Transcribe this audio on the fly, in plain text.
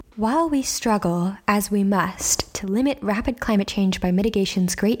While we struggle, as we must, to limit rapid climate change by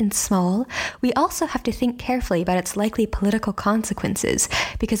mitigations great and small, we also have to think carefully about its likely political consequences,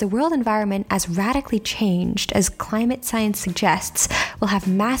 because a world environment as radically changed as climate science suggests will have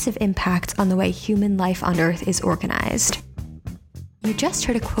massive impacts on the way human life on Earth is organized. You just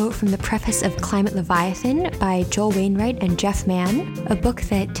heard a quote from the preface of Climate Leviathan by Joel Wainwright and Geoff Mann, a book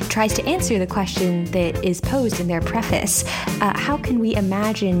that tries to answer the question that is posed in their preface. How can we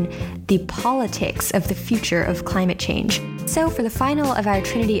imagine the politics of the future of climate change? So for the final of our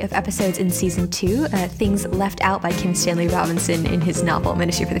trinity of episodes in Season 2, things left out by Kim Stanley Robinson in his novel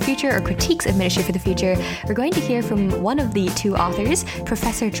Ministry for the Future, or critiques of Ministry for the Future, we're going to hear from one of the two authors,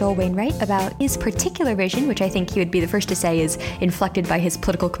 Professor Joel Wainwright, about his particular vision, which I think he would be the first to say is inflected by his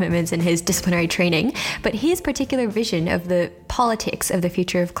political commitments and his disciplinary training, but his particular vision of the politics of the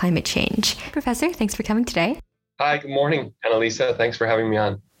future of climate change. Professor, thanks for coming today. Hi, good morning, Annalisa. Thanks for having me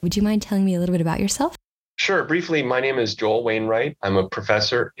on. Would you mind telling me a little bit about yourself? Sure. Briefly, my name is Joel Wainwright. I'm a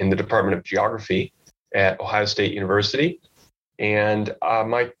professor in the Department of Geography at Ohio State University. And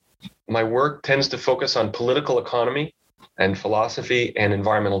my work tends to focus on political economy and philosophy and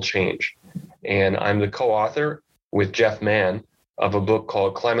environmental change. And I'm the co-author with Geoff Mann of a book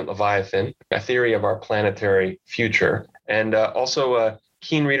called Climate Leviathan, A Theory of Our Planetary Future, and also a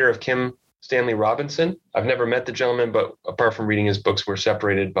keen reader of Kim Stanley Robinson. I've never met the gentleman, but apart from reading his books, we're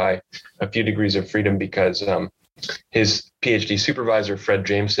separated by a few degrees of freedom because his PhD supervisor, Fred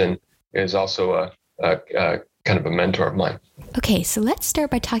Jameson, is also a kind of a mentor of mine. Okay, so let's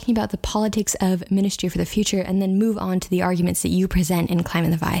start by talking about the politics of Ministry for the Future and then move on to the arguments that you present in Climate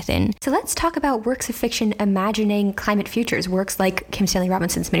Leviathan. So let's talk about works of fiction imagining climate futures, works like Kim Stanley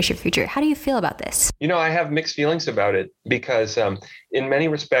Robinson's Ministry for the Future. How do you feel about this? You know, I have mixed feelings about it because in many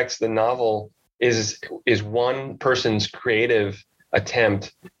respects, the novel is one person's creative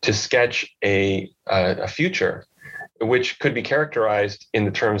attempt to sketch a future, which could be characterized in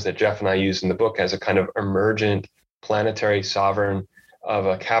the terms that Geoff and I use in the book as a kind of emergent planetary sovereign of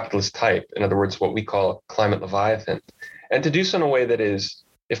a capitalist type. In other words, what we call Climate Leviathan. And to do so in a way that is,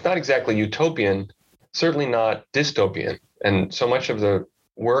 if not exactly utopian, certainly not dystopian. And so much of the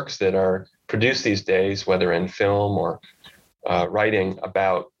works that are produced these days, whether in film or writing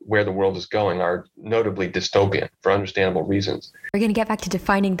about where the world is going, are notably dystopian for understandable reasons. We're going to get back to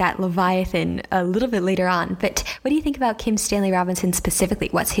defining that Leviathan a little bit later on, but what do you think about Kim Stanley Robinson specifically?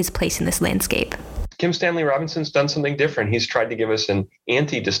 What's his place in this landscape? Kim Stanley Robinson's done something different. He's tried to give us an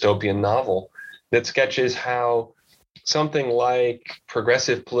anti-dystopian novel that sketches how something like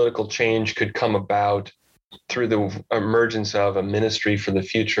progressive political change could come about through the emergence of a ministry for the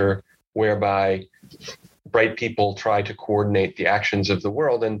future, whereby bright people try to coordinate the actions of the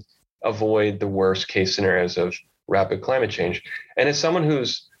world and avoid the worst case scenarios of rapid climate change. And as someone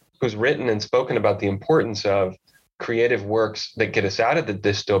who's written and spoken about the importance of creative works that get us out of the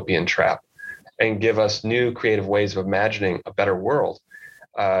dystopian trap and give us new creative ways of imagining a better world,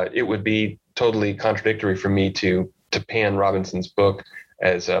 it would be totally contradictory for me to pan Robinson's book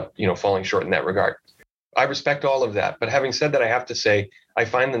as falling short in that regard. I respect all of that, but having said that, I have to say I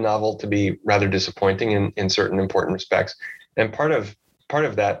find the novel to be rather disappointing in certain important respects, and part of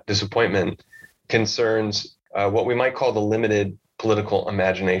that disappointment concerns what we might call the limited political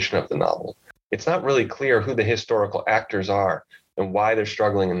imagination of the novel. It's not really clear who the historical actors are and why they're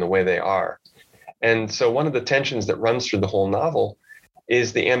struggling in the way they are. And so one of the tensions that runs through the whole novel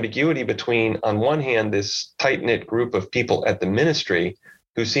is the ambiguity between, on one hand, this tight-knit group of people at the ministry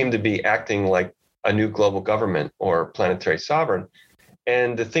who seem to be acting like a new global government or planetary sovereign,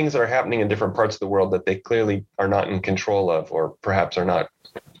 and the things that are happening in different parts of the world that they clearly are not in control of or perhaps are not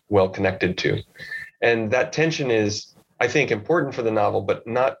well connected to. And that tension is, I think, important for the novel, but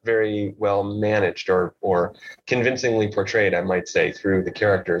not very well managed or convincingly portrayed, I might say, through the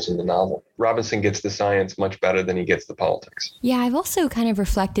characters in the novel. Robinson gets the science much better than he gets the politics. Yeah, I've also kind of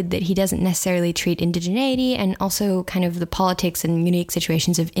reflected that he doesn't necessarily treat indigeneity and also kind of the politics and unique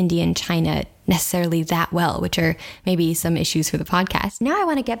situations of India and China necessarily that well, which are maybe some issues for the podcast. Now I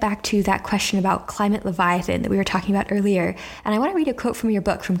want to get back to that question about Climate Leviathan that we were talking about earlier, and I want to read a quote from your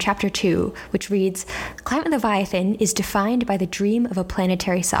book from chapter 2, which reads, "Climate Leviathan is defined by the dream of a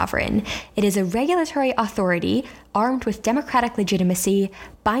planetary sovereign. It is a regulatory authority armed with democratic legitimacy,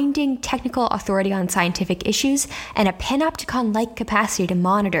 binding technical authority on scientific issues, and a panopticon-like capacity to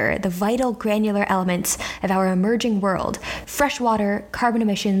monitor the vital granular elements of our emerging world: fresh water, carbon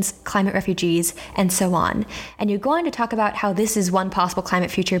emissions, climate refugees, and so on." And you go on to talk about how this is one possible climate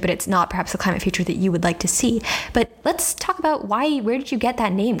future, but it's not perhaps the climate future that you would like to see. But let's talk about where did you get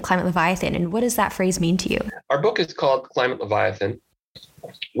that name, Climate Leviathan, and what does that phrase mean to you? Our book is called Climate Leviathan,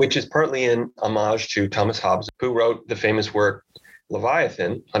 which is partly in homage to Thomas Hobbes, who wrote the famous work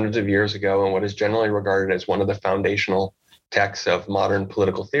Leviathan hundreds of years ago, and what is generally regarded as one of the foundational texts of modern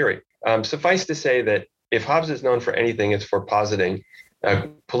political theory. Suffice to say that if Hobbes is known for anything, it's for positing a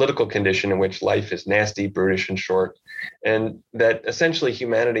political condition in which life is nasty, brutish, and short, and that essentially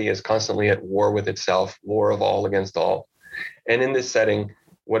humanity is constantly at war with itself, war of all against all. And in this setting,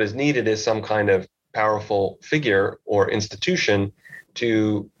 what is needed is some kind of powerful figure or institution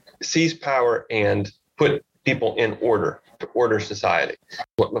to seize power and put people in order, to order society.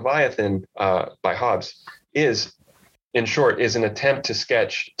 What Leviathan by Hobbes is, in short, is an attempt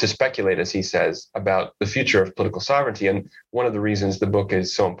to speculate, as he says, about the future of political sovereignty. And one of the reasons the book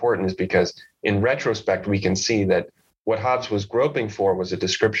is so important is because in retrospect, we can see that what Hobbes was groping for was a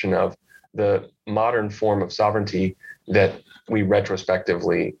description of the modern form of sovereignty that we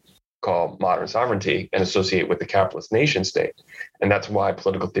retrospectively call modern sovereignty and associate with the capitalist nation state. And that's why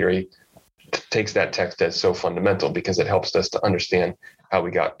political theory takes that text as so fundamental, because it helps us to understand how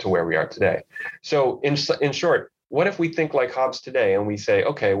we got to where we are today. So in short, what if we think like Hobbes today and we say,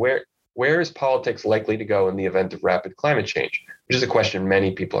 okay, where is politics likely to go in the event of rapid climate change? Which is a question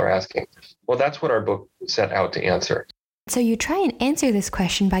many people are asking. Well, that's what our book set out to answer. So you try and answer this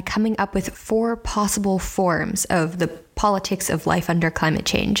question by coming up with 4 possible forms of the politics of life under climate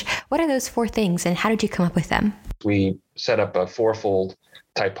change. What are those 4 things, and how did you come up with them? We set up a 4-fold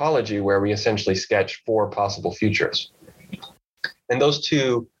typology where we essentially sketch 4 possible futures. And those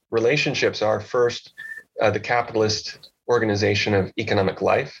 2 relationships are, first, the capitalist organization of economic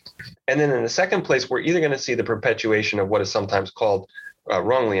life. And then in the second place, we're either going to see the perpetuation of what is sometimes called,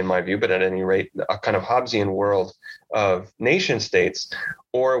 wrongly in my view, but at any rate, a kind of Hobbesian world of nation states,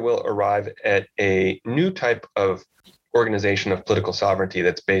 or we'll arrive at a new type of organization of political sovereignty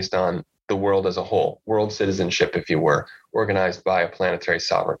that's based on the world as a whole, world citizenship, if you were, organized by a planetary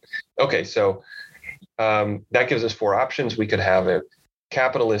sovereign. Okay, so that gives us 4 options. We could have a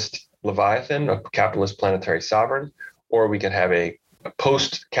capitalist Leviathan, a capitalist planetary sovereign, or we could have a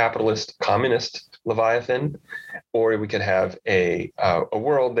post-capitalist communist Leviathan, or we could have a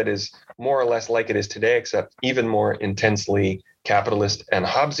world that is more or less like it is today, except even more intensely capitalist and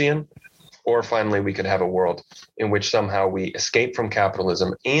Hobbesian. Or finally, we could have a world in which somehow we escape from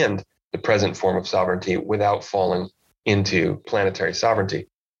capitalism and the present form of sovereignty without falling into planetary sovereignty.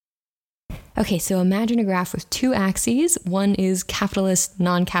 Okay, so imagine a graph with 2 axes. One is capitalist,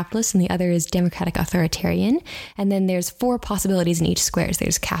 non-capitalist, and the other is democratic authoritarian. And then there's 4 possibilities in each squares.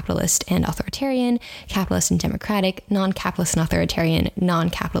 There's capitalist and authoritarian, capitalist and democratic, non-capitalist and authoritarian,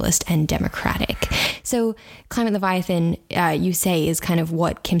 non-capitalist and democratic. So Climate Leviathan, you say, is kind of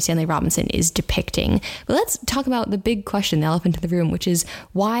what Kim Stanley Robinson is depicting. But let's talk about the big question, the elephant in the room, which is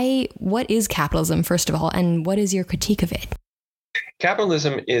what is capitalism, first of all, and what is your critique of it?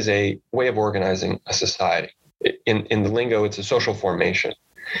 Capitalism is a way of organizing a society. In the lingo, it's a social formation.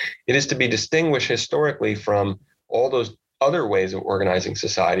 It is to be distinguished historically from all those other ways of organizing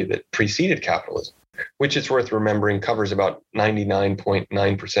society that preceded capitalism, which, it's worth remembering, covers about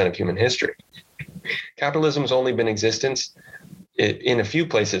 99.9% of human history. Capitalism has only been in existence in a few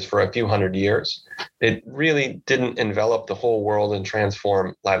places for a few hundred years. It really didn't envelop the whole world and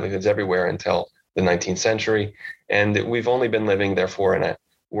transform livelihoods everywhere until the 19th century. And we've only been living, therefore, in a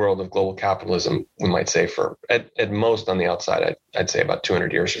world of global capitalism, we might say, for at most on the outside, I'd say about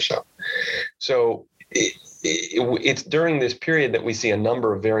 200 years or so. So it's during this period that we see a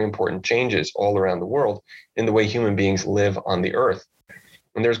number of very important changes all around the world in the way human beings live on the earth.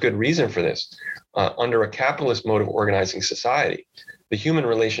 And there's good reason for this. Under a capitalist mode of organizing society, the human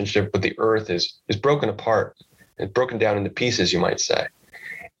relationship with the earth is broken apart. It's broken down into pieces, you might say,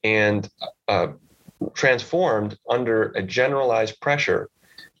 and transformed under a generalized pressure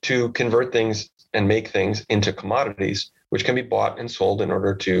to convert things and make things into commodities, which can be bought and sold in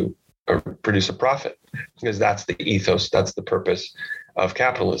order to produce a profit, because that's the ethos, that's the purpose of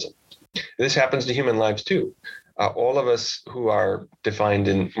capitalism. This happens to human lives too. All of us who are defined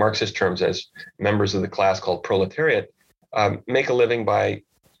in Marxist terms as members of the class called proletariat make a living by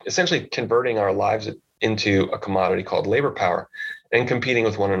essentially converting our lives into a commodity called labor power and competing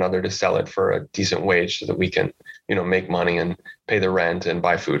with one another to sell it for a decent wage so that we can, make money and pay the rent and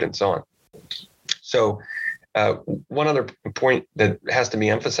buy food and so on. So one other point that has to be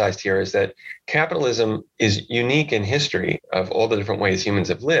emphasized here is that capitalism is unique in history of all the different ways humans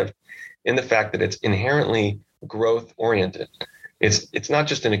have lived in the fact that it's inherently growth oriented. It's not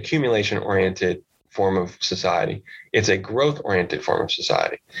just an accumulation oriented form of society. It's a growth oriented form of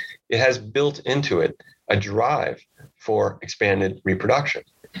society. It has built into it a drive for expanded reproduction.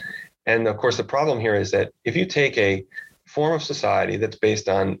 And of course, the problem here is that if you take a form of society that's based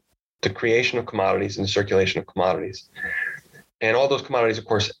on the creation of commodities and the circulation of commodities. And all those commodities, of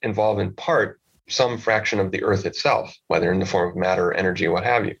course, involve in part some fraction of the earth itself, whether in the form of matter or energy or what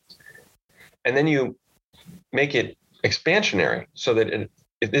have you. And then you make it expansionary so that it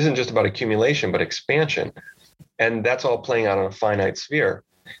isn't just about accumulation, but expansion. And that's all playing out on a finite sphere.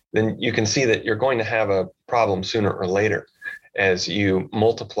 Then you can see that you're going to have a problem sooner or later as you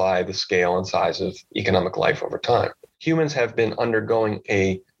multiply the scale and size of economic life over time. Humans have been undergoing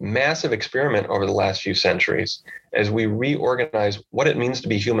a massive experiment over the last few centuries as we reorganize what it means to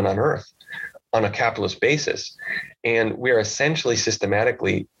be human on Earth on a capitalist basis. And we are essentially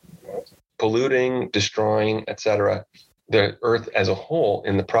systematically polluting, destroying, et cetera, the Earth as a whole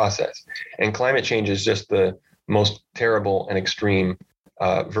in the process. And climate change is just the most terrible and extreme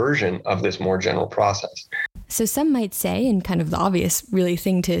version of this more general process. So some might say, and kind of the obvious really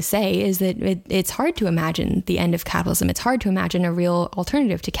thing to say, is that it's hard to imagine the end of capitalism. It's hard to imagine a real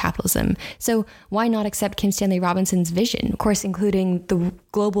alternative to capitalism. So why not accept Kim Stanley Robinson's vision, of course, including the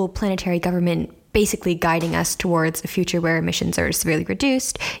global planetary government basically guiding us towards a future where emissions are severely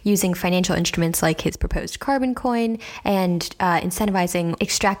reduced, using financial instruments like his proposed carbon coin, and incentivizing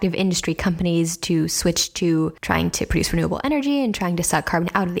extractive industry companies to switch to trying to produce renewable energy and trying to suck carbon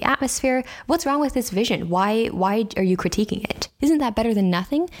out of the atmosphere. What's wrong with this vision? Why are you critiquing it? Isn't that better than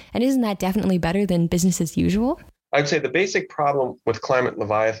nothing? And isn't that definitely better than business as usual? I'd say the basic problem with Climate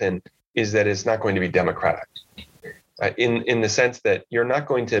Leviathan is that it's not going to be democratic. In the sense that you're not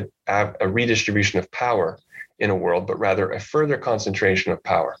going to have a redistribution of power in a world, but rather a further concentration of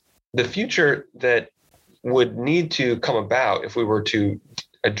power. The future that would need to come about if we were to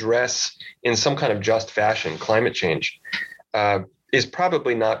address in some kind of just fashion climate change is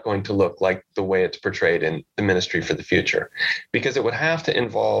probably not going to look like the way it's portrayed in the Ministry for the Future, because it would have to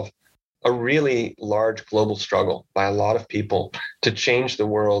involve a really large global struggle by a lot of people to change the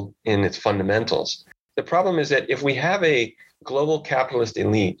world in its fundamentals. The problem is that if we have a global capitalist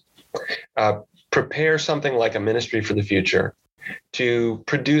elite prepare something like a Ministry for the Future to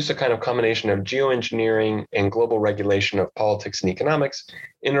produce a kind of combination of geoengineering and global regulation of politics and economics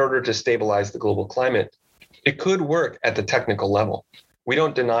in order to stabilize the global climate, it could work at the technical level. We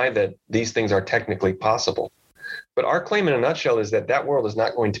don't deny that these things are technically possible. But our claim in a nutshell is that that world is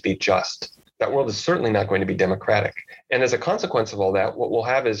not going to be just. That world is certainly not going to be democratic. And as a consequence of all that, what we'll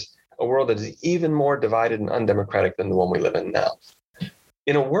have is a world that is even more divided and undemocratic than the one we live in now.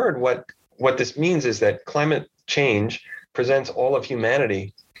 In a word, what this means is that climate change presents all of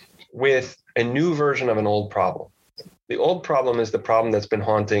humanity with a new version of an old problem. The old problem is the problem that's been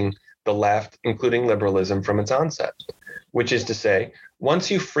haunting the left, including liberalism, from its onset, which is to say, once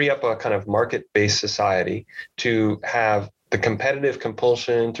you free up a kind of market-based society to have the competitive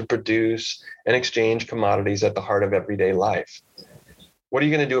compulsion to produce and exchange commodities at the heart of everyday life, what are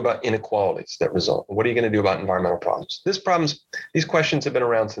you going to do about inequalities that result? What are you going to do about environmental problems? These questions have been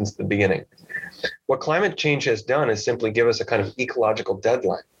around since the beginning. What climate change has done is simply give us a kind of ecological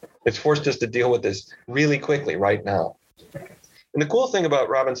deadline. It's forced us to deal with this really quickly right now. And the cool thing about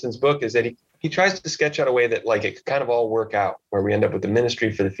Robinson's book is that he tries to sketch out a way that like it could kind of all work out, where we end up with the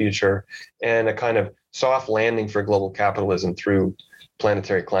Ministry for the Future and a kind of soft landing for global capitalism through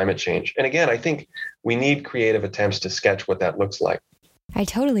planetary climate change. And again, I think we need creative attempts to sketch what that looks like. I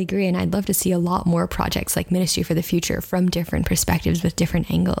totally agree, and I'd love to see a lot more projects like Ministry for the Future from different perspectives with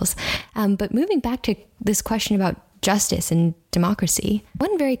different angles. But moving back to this question about justice and democracy,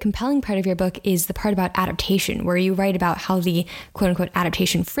 one very compelling part of your book is the part about adaptation, where you write about how the quote-unquote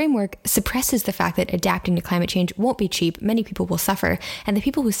adaptation framework suppresses the fact that adapting to climate change won't be cheap. Many people will suffer, and the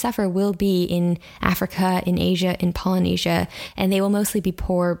people who suffer will be in Africa, in Asia, in Polynesia, and they will mostly be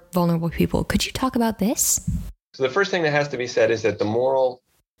poor, vulnerable people. Could you talk about this? So the first thing that has to be said is that the moral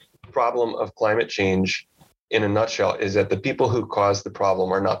problem of climate change, in a nutshell, is that the people who cause the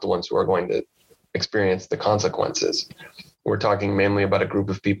problem are not the ones who are going to experience the consequences. We're talking mainly about a group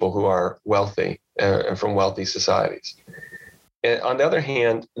of people who are wealthy and from wealthy societies. And on the other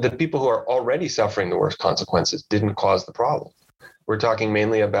hand, the people who are already suffering the worst consequences didn't cause the problem. We're talking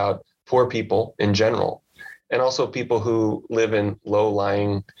mainly about poor people in general, and also people who live in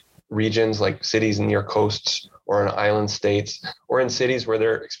low-lying regions like cities near coasts or in island states, or in cities where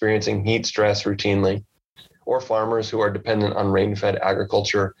they're experiencing heat stress routinely, or farmers who are dependent on rain-fed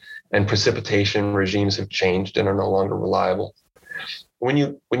agriculture and precipitation regimes have changed and are no longer reliable. When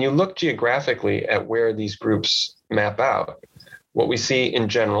you look geographically at where these groups map out, what we see in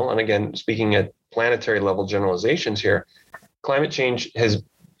general, and again, speaking at planetary level generalizations here, climate change has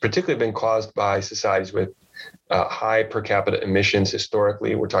particularly been caused by societies with high per capita emissions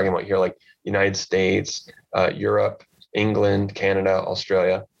historically. We're talking about here like United States, Europe, England, Canada,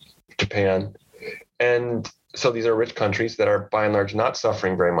 Australia, Japan. And so these are rich countries that are by and large not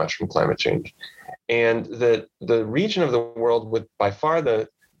suffering very much from climate change. And the region of the world with by far the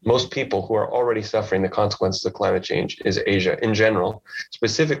most people who are already suffering the consequences of climate change is Asia in general,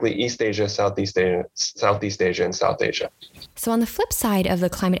 specifically East Asia, Southeast Asia, and South Asia. So on the flip side of the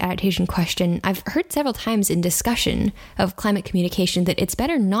climate adaptation question, I've heard several times in discussion of climate communication that it's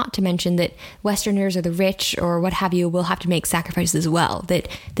better not to mention that Westerners or the rich or what have you will have to make sacrifices as well, that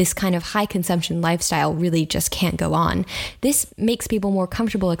this kind of high consumption lifestyle really just can't go on. This makes people more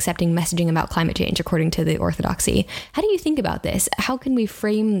comfortable accepting messaging about climate change, according to the orthodoxy. How do you think about this? How can we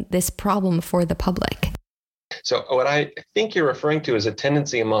frame this problem for the public? So what I think you're referring to is a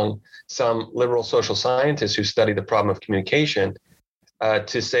tendency among some liberal social scientists who study the problem of communication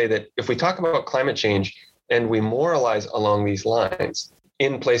to say that if we talk about climate change and we moralize along these lines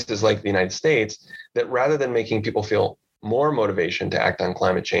in places like the United States, that rather than making people feel more motivation to act on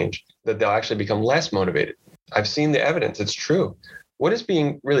climate change, that they'll actually become less motivated. I've seen the evidence. It's true. What is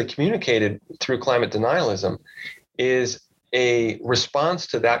being really communicated through climate denialism is a response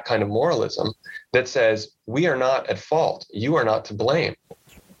to that kind of moralism that says, we are not at fault. You are not to blame.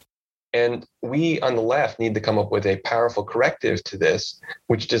 And we on the left need to come up with a powerful corrective to this,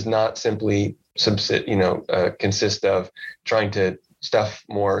 which does not simply consist of trying to stuff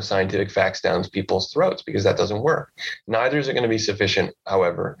more scientific facts down people's throats, because that doesn't work. Neither is it going to be sufficient,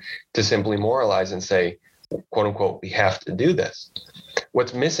 however, to simply moralize and say, quote unquote, we have to do this.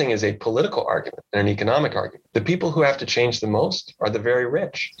 What's missing is a political argument and an economic argument. The people who have to change the most are the very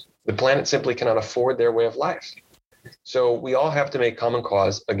rich. The planet simply cannot afford their way of life. So we all have to make common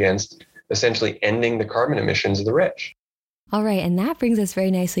cause against essentially ending the carbon emissions of the rich. All right, and that brings us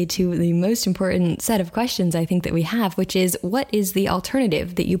very nicely to the most important set of questions I think that we have, which is, what is the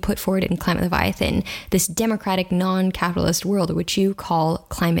alternative that you put forward in Climate Leviathan, this democratic, non-capitalist world, which you call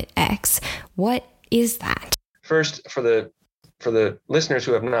Climate X? What is that? First, for the listeners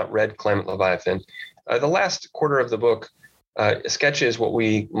who have not read Climate Leviathan, the last quarter of the book sketches what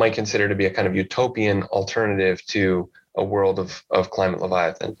we might consider to be a kind of utopian alternative to a world of Climate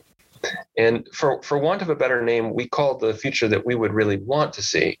Leviathan. And for want of a better name, we call the future that we would really want to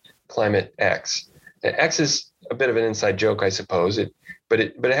see Climate X. X is a bit of an inside joke, I suppose, but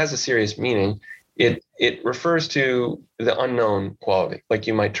it has a serious meaning. It refers to the unknown quality, like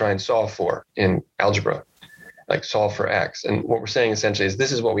you might try and solve for in algebra, like solve for X. And what we're saying essentially is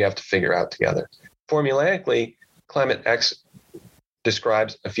this is what we have to figure out together. Formulaically, Climate X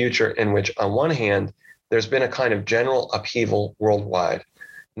describes a future in which, on one hand, there's been a kind of general upheaval worldwide,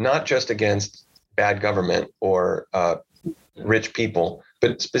 not just against bad government or rich people,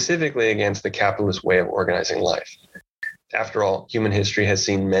 but specifically against the capitalist way of organizing life. After all, human history has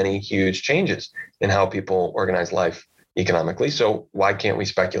seen many huge changes in how people organize life economically, so why can't we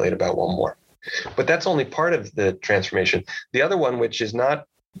speculate about one more? But that's only part of the transformation. The other one, which is not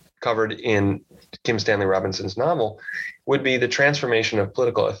covered in Kim Stanley Robinson's novel, would be the transformation of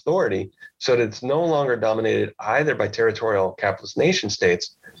political authority so that it's no longer dominated either by territorial capitalist nation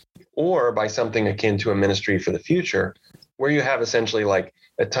states or by something akin to a ministry for the future, where you have essentially like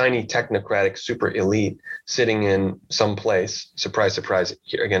a tiny technocratic super elite sitting in some place, surprise, surprise,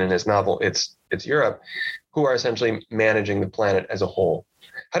 here again in his novel, it's Europe, who are essentially managing the planet as a whole.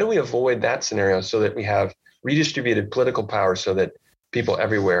 How do we avoid that scenario so that we have redistributed political power so that people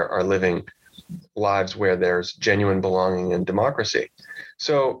everywhere are living lives where there's genuine belonging and democracy?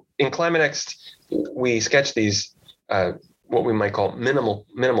 So in Climate X, we sketch these what we might call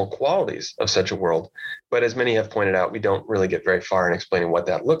minimal qualities of such a world. But as many have pointed out, we don't really get very far in explaining what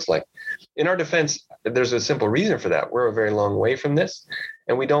that looks like. In our defense, there's a simple reason for that. We're a very long way from this,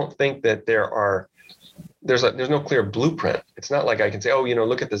 and we don't think that there's no clear blueprint. It's not like I can say,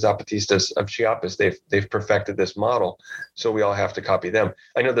 look at the Zapatistas of Chiapas. They've perfected this model, so we all have to copy them.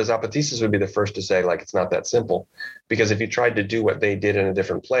 I know the Zapatistas would be the first to say, like, it's not that simple, because if you tried to do what they did in a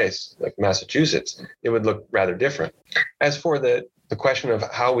different place, like Massachusetts, it would look rather different. As for the question of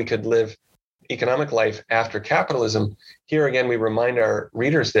how we could live economic life after capitalism, here again, we remind our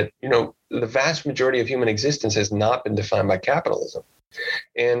readers that, the vast majority of human existence has not been defined by capitalism.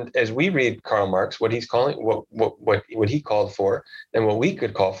 And as we read Karl Marx, what he's calling, what he called for, and what we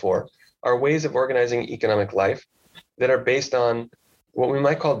could call for, are ways of organizing economic life that are based on what we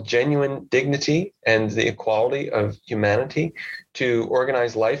might call genuine dignity and the equality of humanity, to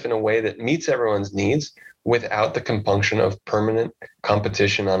organize life in a way that meets everyone's needs without the compunction of permanent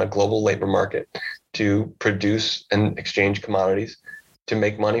competition on a global labor market to produce and exchange commodities, to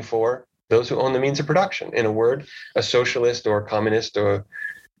make money for those who own the means of production. In a word, a socialist or communist or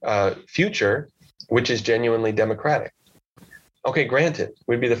future which is genuinely democratic. Okay, granted,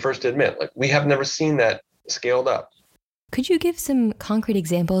 we'd be the first to admit, like, we have never seen that scaled up. Could you give some concrete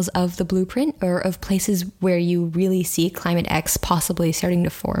examples of the blueprint or of places where you really see Climate X possibly starting to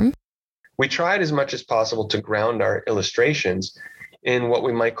form? We tried as much as possible to ground our illustrations in what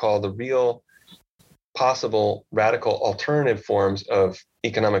we might call the real possible radical alternative forms of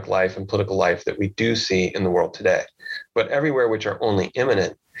economic life and political life that we do see in the world today, but everywhere which are only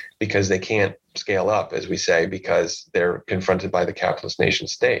imminent because they can't scale up, as we say, because they're confronted by the capitalist nation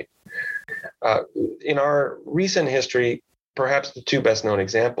state. In our recent history, perhaps the two best known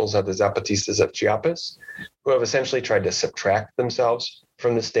examples are the Zapatistas of Chiapas, who have essentially tried to subtract themselves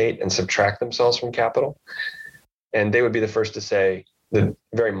from the state and subtract themselves from capital. And they would be the first to say, that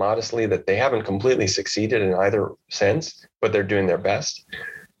very modestly, that they haven't completely succeeded in either sense, but they're doing their best.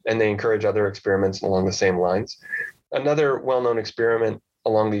 And they encourage other experiments along the same lines. Another well-known experiment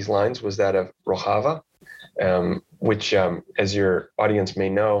along these lines was that of Rojava, which, as your audience may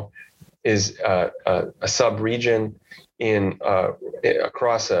know, is a sub-region in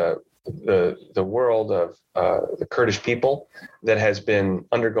across the world of the Kurdish people that has been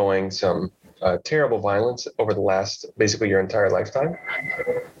undergoing some terrible violence over the last, basically your entire lifetime,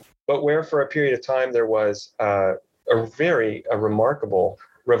 but where for a period of time there was a remarkable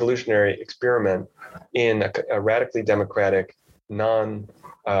revolutionary experiment in a radically democratic,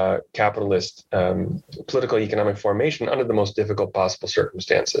 non-capitalist political economic formation under the most difficult possible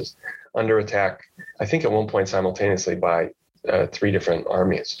circumstances, under attack, I think at one point simultaneously by 3 different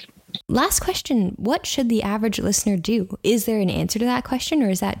armies. Last question, what should the average listener do? Is there an answer to that question, or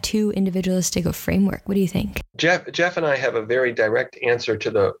is that too individualistic a framework? What do you think? Geoff and I have a very direct answer to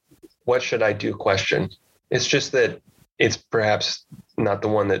the what should I do question. It's just that it's perhaps not the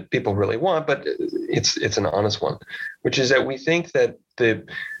one that people really want, but it's an honest one, which is that we think that the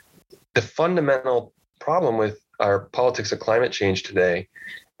fundamental problem with our politics of climate change today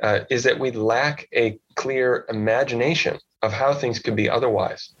is that we lack a clear imagination of how things could be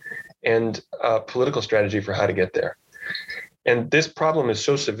otherwise, and a political strategy for how to get there. And this problem is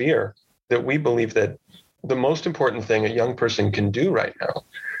so severe that we believe that the most important thing a young person can do right now,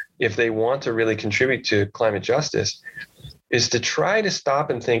 if they want to really contribute to climate justice, is to try to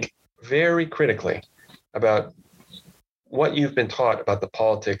stop and think very critically about what you've been taught about the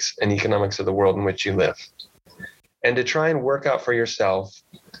politics and economics of the world in which you live, and to try and work out for yourself,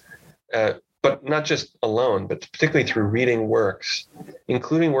 but not just alone, but particularly through reading works,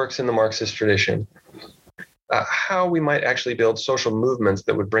 including works in the Marxist tradition, how we might actually build social movements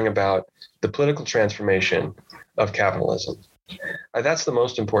that would bring about the political transformation of capitalism. That's the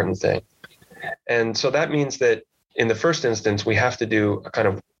most important thing. And so that means that in the first instance, we have to do a kind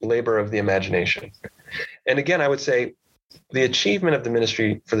of labor of the imagination. And again, I would say the achievement of the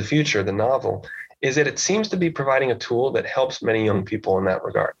Ministry for the Future, the novel, is that it seems to be providing a tool that helps many young people in that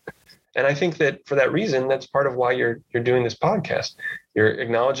regard. And I think that for that reason, that's part of why you're doing this podcast. You're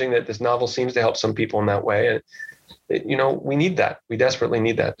acknowledging that this novel seems to help some people in that way. And, we need that. We desperately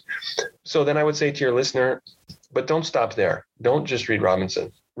need that. So then I would say to your listener, but don't stop there. Don't just read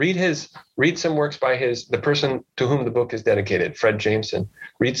Robinson. Read some works by the person to whom the book is dedicated, Fred Jameson.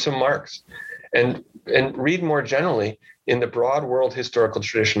 Read some Marx, and read more generally in the broad world historical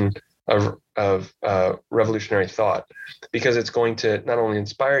tradition of revolutionary thought, because it's going to not only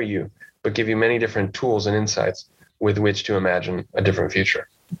inspire you, but give you many different tools and insights with which to imagine a different future.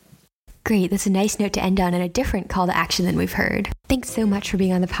 Great. That's a nice note to end on, and a different call to action than we've heard. Thanks so much for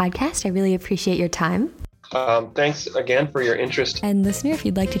being on the podcast. I really appreciate your time. Thanks again for your interest. And listener, if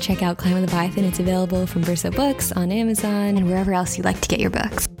you'd like to check out Climate Leviathan, it's available from Verso Books, on Amazon, and wherever else you like to get your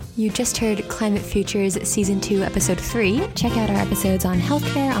books. You just heard Climate Futures Season 2, Episode 3. Check out our episodes on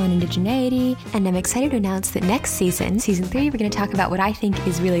healthcare, on indigeneity, and I'm excited to announce that next season, Season 3, we're going to talk about what I think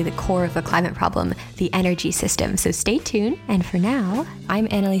is really the core of the climate problem, the energy system. So stay tuned. And for now, I'm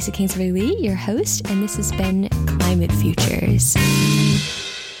Annalisa Kingsbury-Lee, your host, and this has been Climate Futures.